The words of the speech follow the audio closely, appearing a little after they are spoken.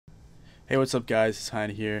Hey, what's up guys, it's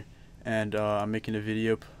Hein here, and I'm making a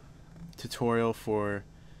video tutorial for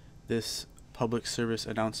this public service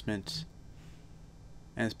announcement,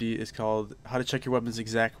 and it's called How to Check Your Weapon's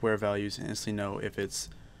Exact Wear Values and Instantly Know if it's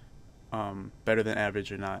better than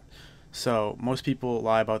average or not. So most people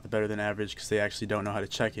lie about the better than average because they actually don't know how to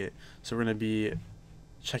check it, so we're going to be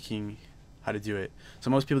checking how to do it. So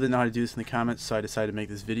most people didn't know how to do this in the comments, so I decided to make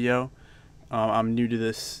this video. I'm new to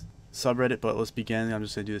this subreddit, but let's begin. I'm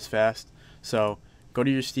just going to do this fast. So go to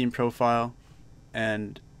your Steam profile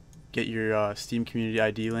and get your Steam community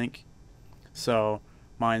ID link. So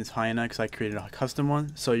mine's Hyena because I created a custom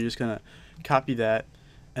one. So you're just going to copy that,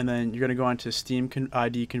 and then you're going to go on to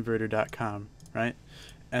steamidconverter.com, right?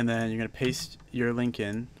 And then you're going to paste your link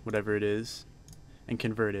in, whatever it is, and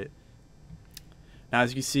convert it. Now as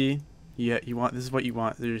you can see, this is what you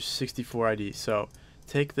want. There's 64 ID. So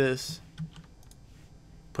take this,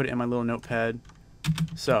 put it in my little notepad.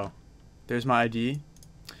 So there's my ID,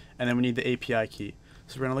 and then we need the API key.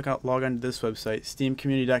 So we're going to log on to this website,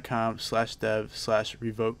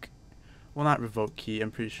 steamcommunity.com/dev/revoke. Well, not revoke key. I'm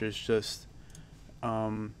pretty sure it's just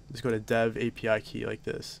let's go to dev API key like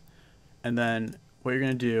this, and then what you're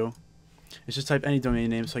going to do is just type any domain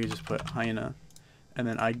name. So I can just put Hyena, and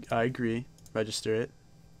then I agree, register it,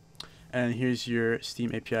 and here's your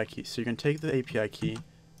Steam API key. So you're going to take the API key,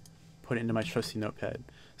 put it into my trusty notepad.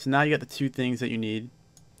 So now you got the two things that you need.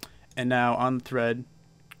 And now on the thread,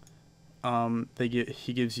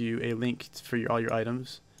 he gives you a link for all your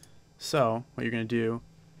items. So what you're going to do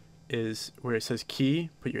is where it says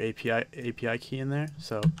key, put your API key in there.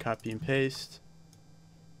 So copy and paste.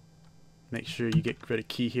 Make sure you get rid of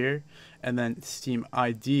key here. And then Steam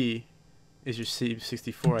ID is your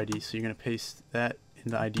Steam64 ID. So you're going to paste that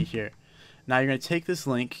in the ID here. Now you're going to take this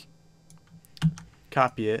link,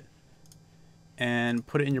 copy it, and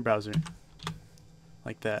put it in your browser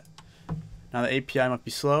like that. Now the API might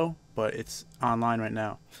be slow, but it's online right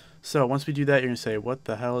now. So once we do that, you're going to say, what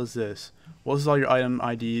the hell is this? Well, this is all your item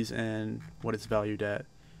IDs and what it's valued at.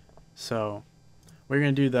 So what you're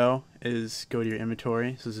going to do though is go to your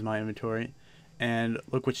inventory. So this is my inventory, and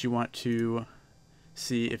look what you want to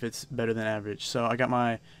see if it's better than average. So I got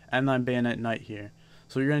my M9 Bayonet Knight here.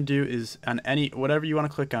 So what you're going to do is on whatever you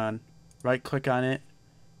want to click on, right click on it,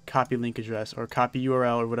 copy link address, or copy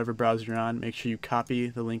URL, or whatever browser you're on. Make sure you copy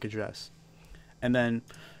the link address. And then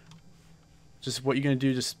just what you're going to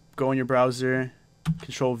do, just go in your browser,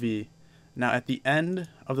 Control V. Now at the end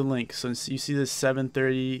of the link, so you see this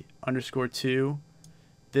 730_2,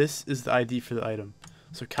 this is the ID for the item.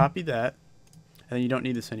 So copy that, and then you don't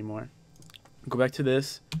need this anymore. Go back to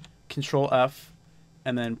this, Control F,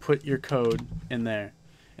 and then put your code in there,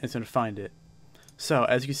 and it's going to find it. So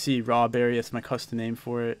as you can see, raw berry, that's my custom name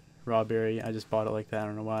for it, raw berry. I just bought it like that, I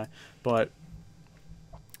don't know why. But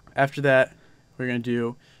after that, what we're going to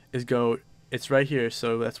do is go, it's right here,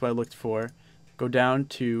 so that's what I looked for. Go down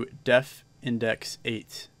to defindex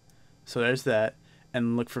 8. So there's that,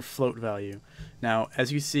 and look for float value. Now,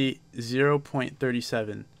 as you see,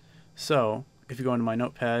 0.37. So if you go into my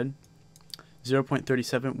notepad,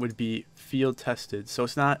 0.37 would be field tested. So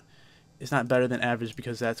it's not better than average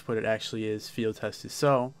because that's what it actually is, field tested.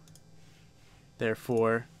 So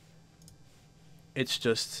therefore, it's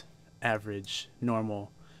just average,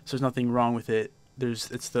 normal. So there's nothing wrong with it.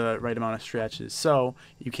 It's the right amount of scratches. So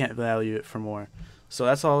you can't value it for more. So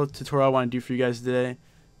that's all the tutorial I want to do for you guys today.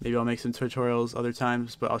 Maybe I'll make some tutorials other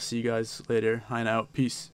times, but I'll see you guys later. Hyena out. Peace.